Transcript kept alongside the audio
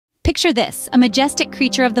Picture this, a majestic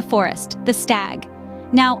creature of the forest, the stag.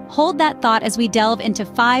 Now, hold that thought as we delve into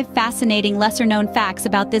 5 fascinating lesser-known facts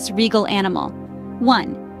about this regal animal.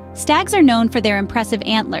 1. Stags are known for their impressive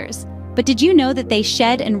antlers. But did you know that they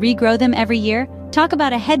shed and regrow them every year? Talk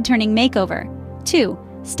about a head-turning makeover. 2.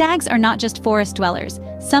 Stags are not just forest dwellers.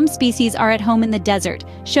 Some species are at home in the desert,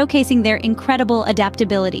 showcasing their incredible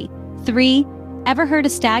adaptability. 3. Ever heard a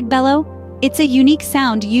stag bellow? It's a unique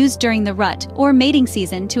sound used during the rut or mating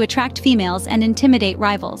season to attract females and intimidate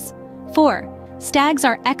rivals. 4. Stags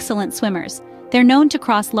are excellent swimmers. They're known to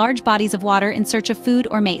cross large bodies of water in search of food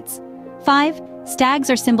or mates. 5. Stags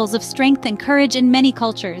are symbols of strength and courage in many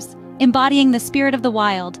cultures, embodying the spirit of the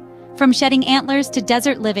wild. From shedding antlers to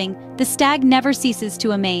desert living, the stag never ceases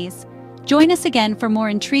to amaze. Join us again for more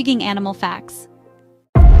intriguing animal facts.